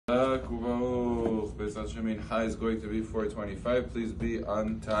Mincha is going to be 4:25. Please be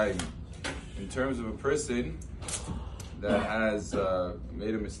on time. In terms of a person that has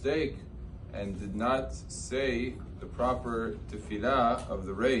made a mistake and did not say the proper tefillah of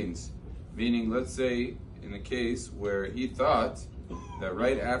the rains, meaning, let's say, in a case where he thought that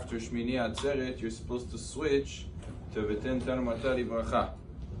right after Shmini Atzeret you're supposed to switch to V'ten Tanu Matari Bracha,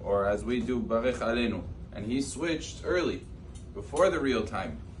 or as we do Barech Alenu, and he switched early, before the real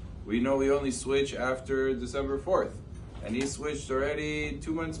time. We know we only switch after December 4th, and he switched already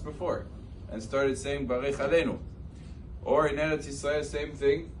 2 months before and started saying Barech Alenu. Or in Eretz Yisrael, same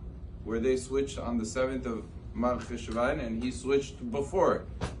thing, where they switched on the 7th of Mar Cheshvan, and he switched before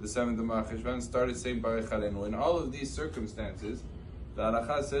the 7th of Mar Cheshvan and started saying Barech Alenu. In all of these circumstances, the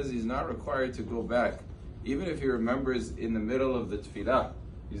Halacha says he's not required to go back. Even if he remembers in the middle of the tefillah,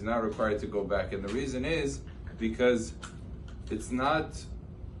 he's not required to go back. And the reason is because it's not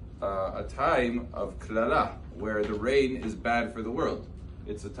a time of klala, where the rain is bad for the world.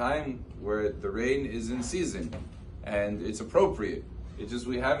 It's a time where the rain is in season, and it's appropriate. It's just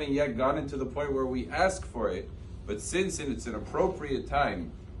we haven't yet gotten to the point where we ask for it, but since it's an appropriate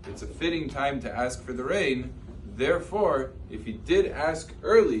time, it's a fitting time to ask for the rain, therefore, if he did ask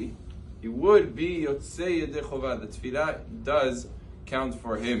early, he would be Yotzei Yedei Chovah. The tefillah does count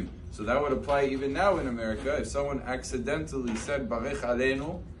for him. So that would apply even now in America. If someone accidentally said Barech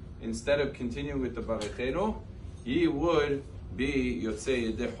Aleinu instead of continuing with the Barechenu, he would be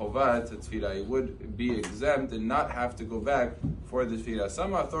Yotzei Yedei Chovah to tefillah. He would be exempt and not have to go back for the tefillah.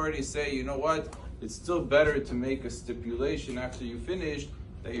 Some authorities say, you know what, it's still better to make a stipulation after you finished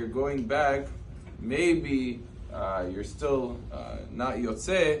that you're going back. Maybe you're still not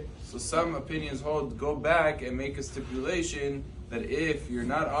Yotzei. So some opinions hold, go back and make a stipulation that if you're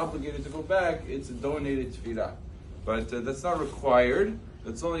not obligated to go back, it's a donated tefillah. But that's not required.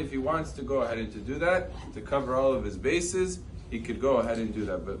 That's only if he wants to go ahead and to do that, to cover all of his bases, he could go ahead and do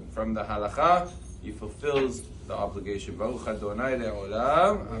that. But from the halacha, he fulfills the obligation. Baruch Adonai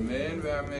le'olam. Amen ve'amen.